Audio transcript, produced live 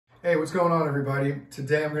Hey, what's going on, everybody?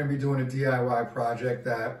 Today I'm going to be doing a DIY project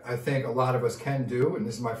that I think a lot of us can do, and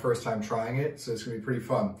this is my first time trying it, so it's going to be pretty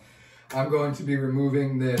fun. I'm going to be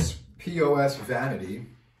removing this POS vanity,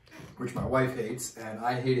 which my wife hates, and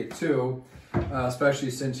I hate it too,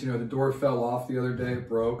 especially since, the door fell off the other day, it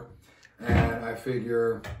broke, and I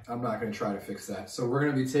figure I'm not going to try to fix that. So we're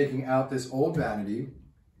going to be taking out this old vanity,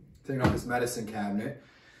 taking out this medicine cabinet,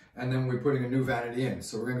 and then we're putting a new vanity in.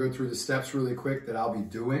 So we're gonna go through the steps really quick that I'll be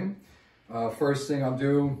doing. First thing I'll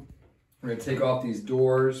do, we're gonna take off these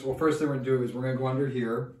doors. Well, first thing we're gonna do is we're gonna go under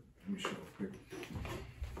here. Let me show you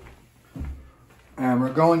quick. And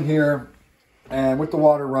we're going here, and with the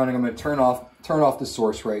water running, I'm gonna turn off the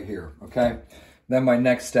source right here, okay? Then my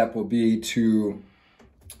next step will be to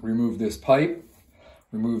remove this pipe,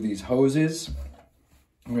 remove these hoses.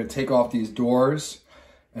 I'm gonna take off these doors.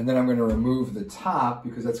 And then I'm going to remove the top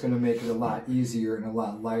because that's going to make it a lot easier and a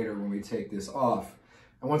lot lighter when we take this off.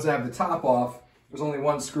 And once I have the top off, there's only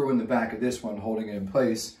one screw in the back of this one holding it in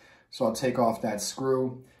place. So I'll take off that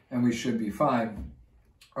screw and we should be fine.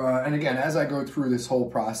 And again, as I go through this whole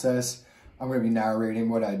process, I'm going to be narrating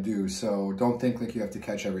what I do. So don't think like you have to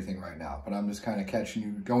catch everything right now, but I'm just kind of catching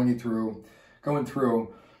you, going through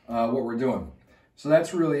what we're doing. So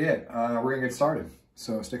that's really it. We're going to get started.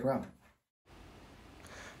 So stick around.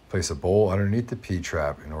 Place a bowl underneath the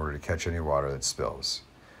P-trap in order to catch any water that spills.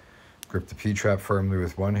 Grip the P-trap firmly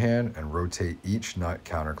with one hand and rotate each nut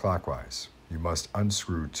counterclockwise. You must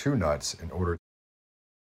unscrew 2 nuts in order.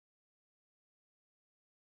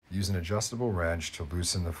 Use an adjustable wrench to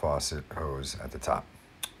loosen the faucet hose at the top.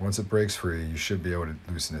 Once it breaks free, you should be able to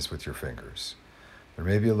loosen this with your fingers. There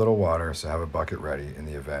may be a little water, so have a bucket ready in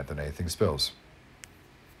the event that anything spills.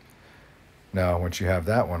 Now, once you have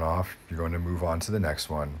that one off, you're going to move on to the next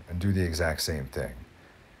one and do the exact same thing.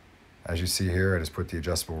 As you see here, I just put the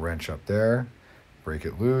adjustable wrench up there, break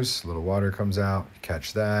it loose, a little water comes out,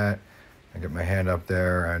 catch that, and get my hand up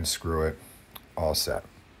there and screw it, all set.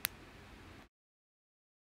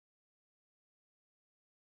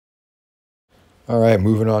 All right,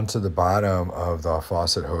 moving on to the bottom of the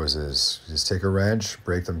faucet hoses. Just take a wrench,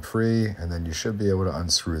 break them free, and then you should be able to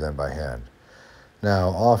unscrew them by hand. Now,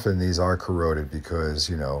 often these are corroded because,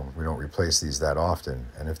 we don't replace these that often.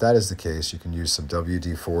 And if that is the case, you can use some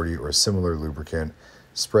WD-40 or similar lubricant,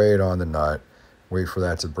 spray it on the nut, wait for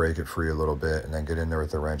that to break it free a little bit, and then get in there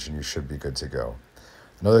with the wrench and you should be good to go.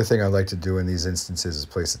 Another thing I like to do in these instances is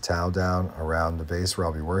place a towel down around the base where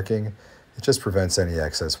I'll be working. It just prevents any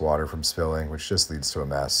excess water from spilling, which just leads to a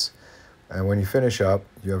mess. And when you finish up,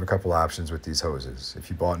 you have a couple options with these hoses.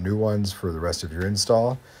 If you bought new ones for the rest of your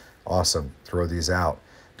install, awesome, throw these out.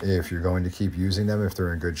 If you're going to keep using them, if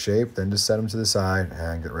they're in good shape, then just set them to the side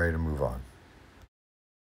and get ready to move on.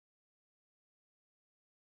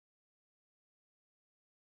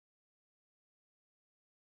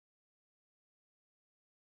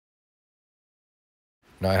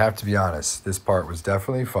 Now, I have to be honest, this part was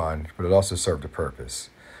definitely fun, but it also served a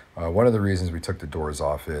purpose. One of the reasons we took the doors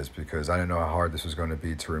off is because I didn't know how hard this was going to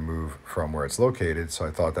be to remove from where it's located, so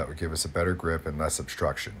I thought that would give us a better grip and less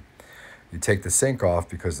obstruction. You take the sink off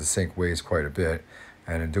because the sink weighs quite a bit,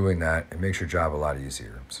 and in doing that, it makes your job a lot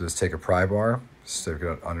easier. So just take a pry bar, stick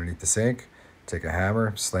it underneath the sink, take a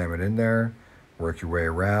hammer, slam it in there, work your way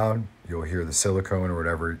around. You'll hear the silicone or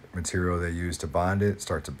whatever material they use to bond it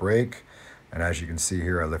start to break, and as you can see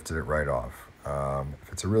here, I lifted it right off.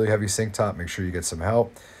 If it's a really heavy sink top, make sure you get some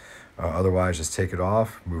help. Otherwise, just take it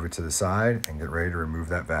off, move it to the side, and get ready to remove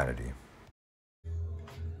that vanity.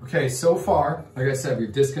 Okay, so far, like I said,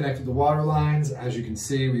 we've disconnected the water lines. As you can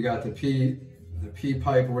see, we got the P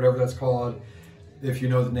pipe or whatever that's called. If you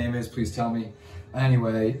know what the name is, please tell me.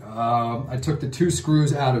 Anyway, I took the 2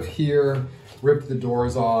 screws out of here, ripped the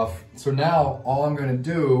doors off. So now all I'm gonna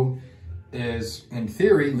do is, in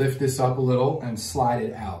theory, lift this up a little and slide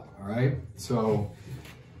it out, all right? So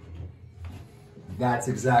that's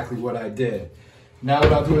exactly what I did. Now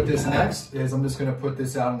what I'll do with this next is I'm just gonna put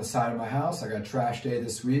this out on the side of my house. I got trash day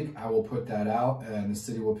this week. I will put that out and the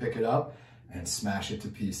city will pick it up and smash it to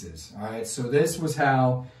pieces. All right, so this was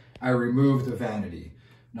how I removed the vanity.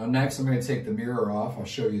 Now next I'm gonna take the mirror off. I'll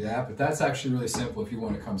show you that, but that's actually really simple if you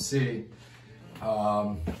wanna come see.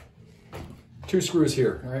 2 screws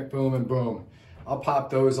here, all right, boom and boom. I'll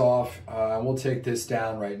pop those off. We'll take this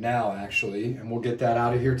down right now actually, and we'll get that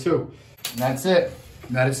out of here too. And that's it,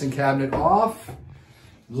 medicine cabinet off.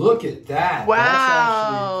 Look at that.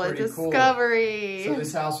 Wow, that's actually pretty discovery. Cool. So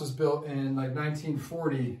this house was built in like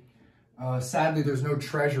 1940. Sadly, there's no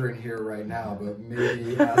treasure in here right now, but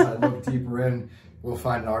maybe as I look deeper in, we'll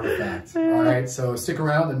find an artifact. All right, so stick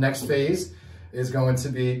around. The next phase is going to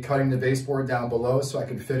be cutting the baseboard down below so I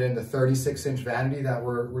can fit in the 36-inch vanity that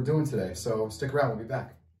we're doing today. So stick around, we'll be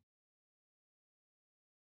back.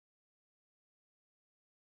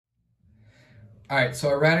 All right, so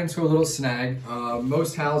I ran into a little snag.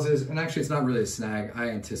 Most houses, and actually it's not really a snag, I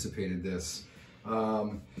anticipated this.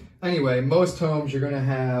 Anyway, most homes you're gonna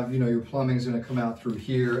have, your plumbing's gonna come out through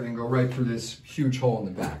here and go right through this huge hole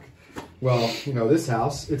in the back. Well, this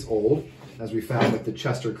house, it's old, as we found with the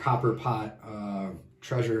Chester copper pot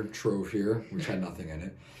treasure trove here, which had nothing in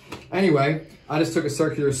it. Anyway, I just took a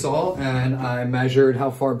circular saw and I measured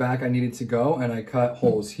how far back I needed to go, and I cut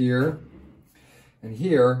holes here and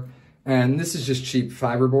here. And this is just cheap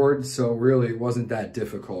fiberboard, so really it wasn't that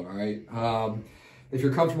difficult, all right? If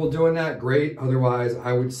you're comfortable doing that, great. Otherwise,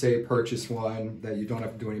 I would say purchase one that you don't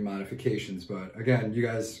have to do any modifications. But again, you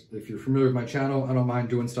guys, if you're familiar with my channel, I don't mind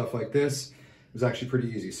doing stuff like this. It was actually pretty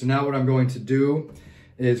easy. So now what I'm going to do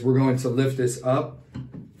is we're going to lift this up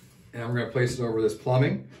and we're going to place it over this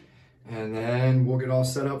plumbing, and then we'll get all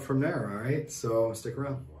set up from there, all right? So stick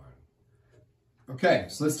around. Okay,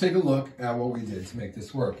 so let's take a look at what we did to make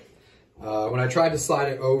this work. When I tried to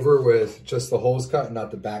slide it over with just the holes cut and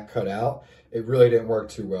not the back cut out, it really didn't work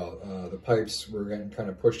too well. The pipes were getting kind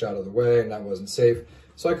of pushed out of the way and that wasn't safe.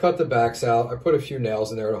 So I cut the backs out. I put a few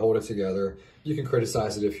nails in there to hold it together. You can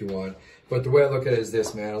criticize it if you want. But the way I look at it is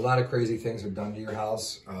this, man. A lot of crazy things are done to your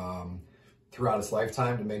house throughout its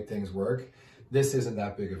lifetime to make things work. This isn't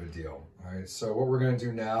that big of a deal, all right? So what we're gonna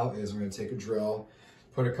do now is we're gonna take a drill,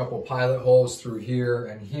 put a couple pilot holes through here,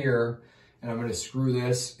 and I'm gonna screw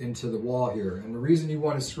this into the wall here. And the reason you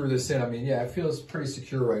wanna screw this in, I mean, yeah, it feels pretty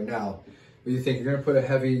secure right now, but you think you're gonna put a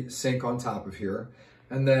heavy sink on top of here.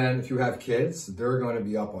 And then if you have kids, they're gonna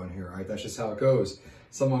be up on here, right? That's just how it goes.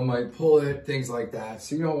 Someone might pull it, things like that.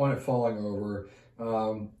 So you don't want it falling over.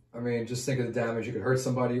 I mean, just think of the damage. You could hurt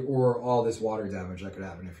somebody or all this water damage that could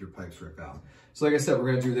happen if your pipes rip out. So like I said, we're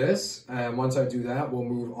gonna do this. And once I do that, we'll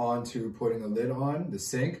move on to putting the lid on the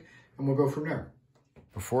sink and we'll go from there.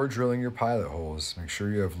 Before drilling your pilot holes, make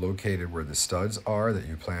sure you have located where the studs are that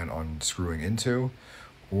you plan on screwing into,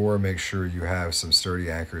 or make sure you have some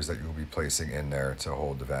sturdy anchors that you'll be placing in there to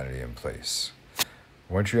hold the vanity in place.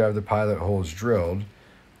 Once you have the pilot holes drilled,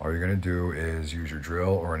 all you're going to do is use your drill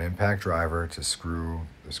or an impact driver to screw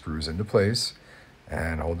the screws into place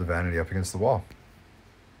and hold the vanity up against the wall.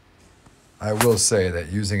 I will say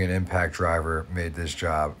that using an impact driver made this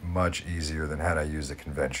job much easier than had I used a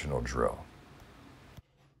conventional drill.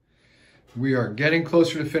 We are getting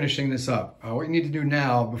closer to finishing this up. What you need to do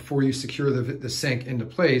now before you secure the sink into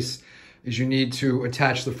place is you need to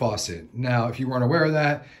attach the faucet. Now, if you weren't aware of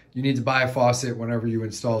that, you need to buy a faucet whenever you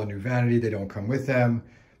install a new vanity. They don't come with them,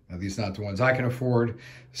 at least not the ones I can afford.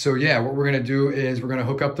 So yeah, what we're gonna do is we're gonna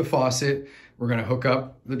hook up the faucet, we're gonna hook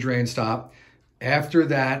up the drain stop. After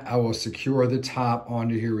that, I will secure the top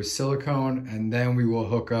onto here with silicone, and then we will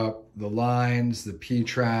hook up the lines, the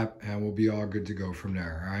P-trap, and we'll be all good to go from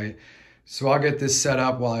there, all right? So I'll get this set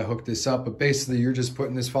up while I hook this up, but basically you're just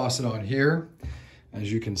putting this faucet on here.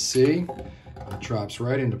 As you can see, it drops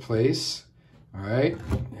right into place. All right,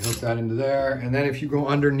 you hook that into there. And then if you go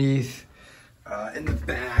underneath in the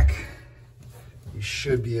back, you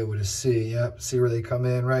should be able to see, yep, see where they come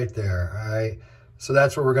in right there, all right? So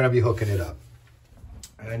that's where we're gonna be hooking it up.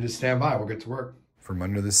 And just stand by, we'll get to work. From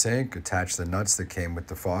under the sink, attach the nuts that came with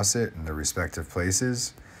the faucet in the respective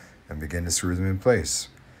places and begin to screw them in place.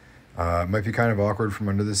 It might be kind of awkward from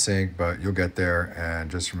under the sink, but you'll get there. And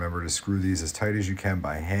just remember to screw these as tight as you can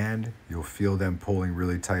by hand. You'll feel them pulling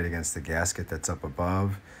really tight against the gasket that's up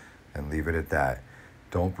above, and leave it at that.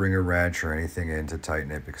 Don't bring a wrench or anything in to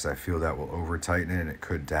tighten it, because I feel that will over tighten it and it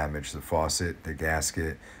could damage the faucet, the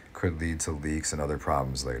gasket, could lead to leaks and other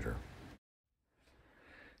problems later.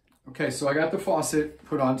 Okay, so I got the faucet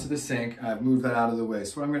put onto the sink. I've moved that out of the way.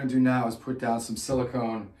 So what I'm gonna do now is put down some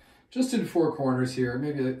silicone just in 4 corners here,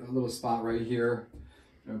 maybe a little spot right here,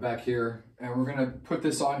 back here. And we're gonna put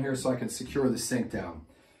this on here so I can secure the sink down.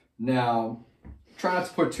 Now, try not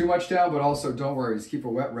to put too much down, but also don't worry, just keep a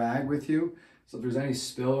wet rag with you. So if there's any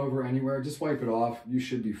spillover anywhere, just wipe it off. You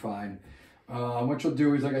should be fine. What you'll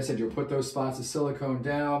do is, like I said, you'll put those spots of silicone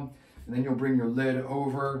down, and then you'll bring your lid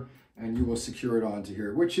over and you will secure it onto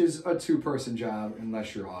here, which is a 2-person job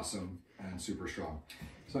unless you're awesome and super strong.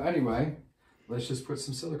 So anyway, let's just put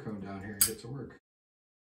some silicone down here and get to work.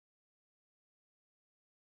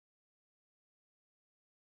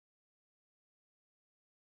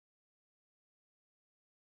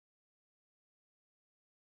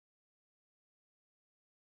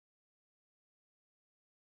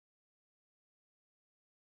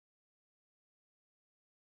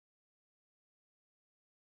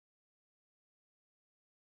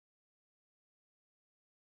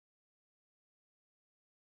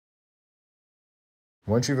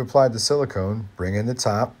 Once you've applied the silicone, bring in the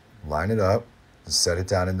top, line it up, and set it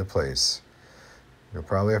down into place. You'll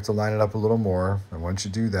probably have to line it up a little more, and once you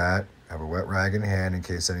do that, have a wet rag in hand in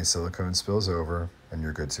case any silicone spills over, and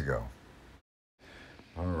you're good to go.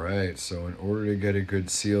 All right, so in order to get a good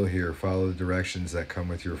seal here, follow the directions that come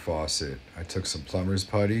with your faucet. I took some Plumbers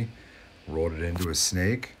putty, rolled it into a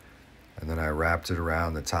snake, and then I wrapped it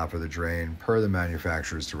around the top of the drain per the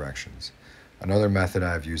manufacturer's directions. Another method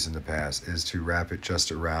I've used in the past is to wrap it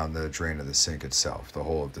just around the drain of the sink itself, the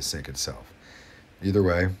hole of the sink itself. Either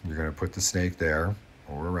way, you're going to put the snake there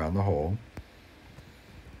or around the hole.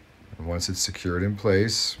 And once it's secured in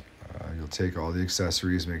place, you'll take all the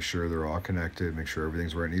accessories, make sure they're all connected, make sure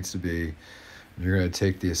everything's where it needs to be. You're going to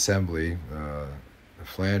take the assembly, the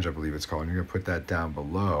flange I believe it's called, and you're going to put that down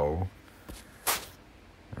below.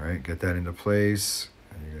 All right, get that into place.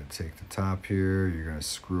 And you're going to take the top here, you're going to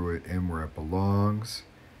screw it in where it belongs.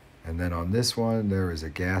 And then on this one, there is a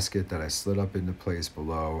gasket that I slid up into place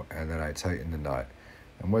below, and then I tighten the nut.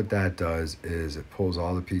 And what that does is it pulls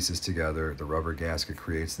all the pieces together. The rubber gasket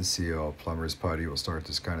creates the seal. Plumber's putty will start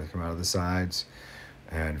to kind of come out of the sides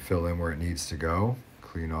and fill in where it needs to go.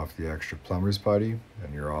 Clean off the extra plumber's putty,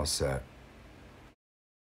 and you're all set.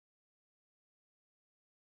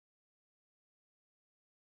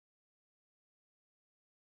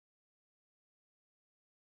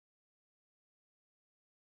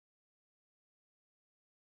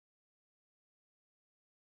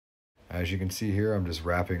 As you can see here, I'm just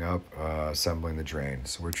wrapping up, assembling the drain.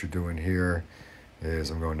 So what you're doing here is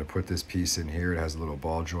I'm going to put this piece in here. It has a little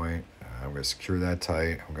ball joint. I'm going to secure that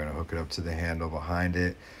tight. I'm going to hook it up to the handle behind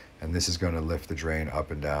it. And this is going to lift the drain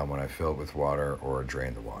up and down when I fill it with water or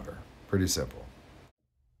drain the water. Pretty simple.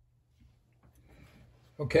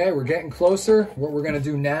 Okay, we're getting closer. What we're gonna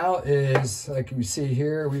do now is, like you see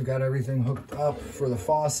here, we've got everything hooked up for the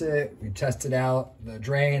faucet. We tested out the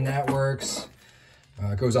drain, that works.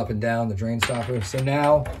 It goes up and down, the drain stopper. So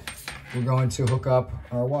now we're going to hook up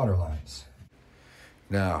our water lines.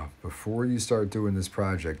 Now, before you start doing this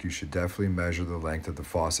project, you should definitely measure the length of the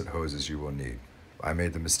faucet hoses you will need. I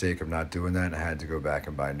made the mistake of not doing that and I had to go back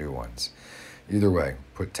and buy new ones. Either way,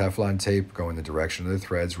 put Teflon tape, go in the direction of the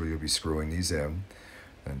threads where you'll be screwing these in,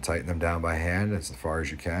 and tighten them down by hand as far as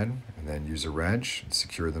you can, and then use a wrench and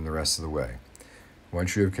secure them the rest of the way.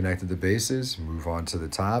 Once you have connected the bases, move on to the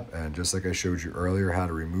top, and just like I showed you earlier how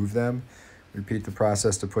to remove them, repeat the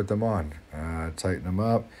process to put them on. Tighten them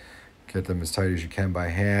up, get them as tight as you can by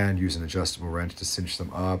hand, use an adjustable wrench to cinch them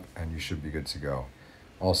up, and you should be good to go.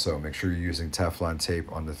 Also, make sure you're using Teflon tape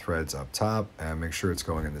on the threads up top, and make sure it's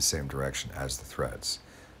going in the same direction as the threads.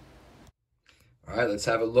 All right, let's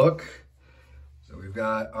have a look. So we've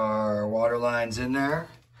got our water lines in there.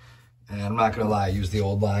 And I'm not gonna lie, I use the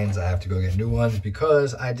old lines. I have to go get new ones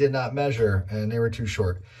because I did not measure and they were too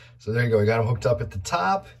short. So there you go, we got them hooked up at the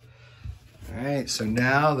top. All right, so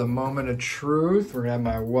now the moment of truth. We're gonna have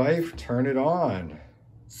my wife turn it on.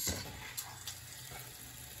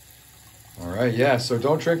 All right, yeah, so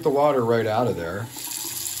don't drink the water right out of there.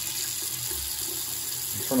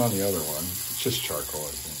 Turn on the other one. It's just charcoal,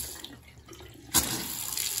 I think.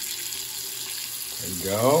 There you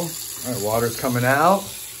go. All right, water's coming out.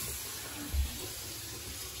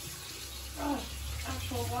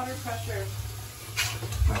 Water pressure.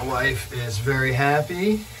 My wife is very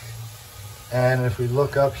happy. And if we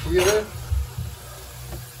look up here,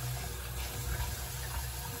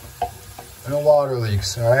 no water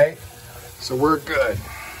leaks, all right? So we're good.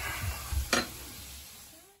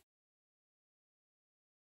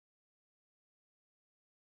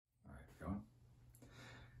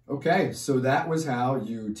 Okay, so that was how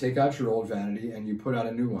you take out your old vanity and you put out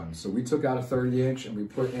a new one. So we took out a 30-inch and we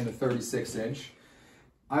put in a 36-inch.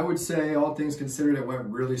 I would say, all things considered, it went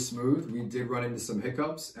really smooth. We did run into some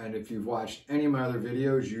hiccups, and if you've watched any of my other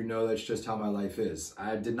videos, you know that's just how my life is.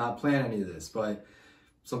 I did not plan any of this, but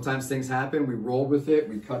sometimes things happen. We rolled with it.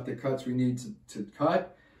 We cut the cuts we need to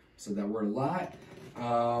cut. So that word a lot.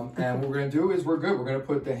 And what we're gonna do is we're good. We're gonna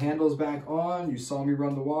put the handles back on. You saw me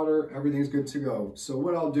run the water. Everything's good to go. So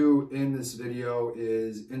what I'll do in this video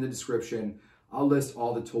is, in the description, I'll list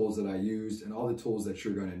all the tools that I used and all the tools that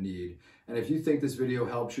you're gonna need. And if you think this video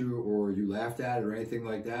helped you or you laughed at it or anything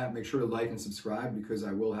like that, make sure to like and subscribe because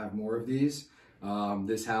I will have more of these.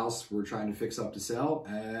 This house we're trying to fix up to sell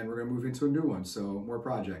and we're gonna move into a new one. So more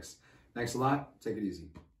projects. Thanks a lot. Take it easy.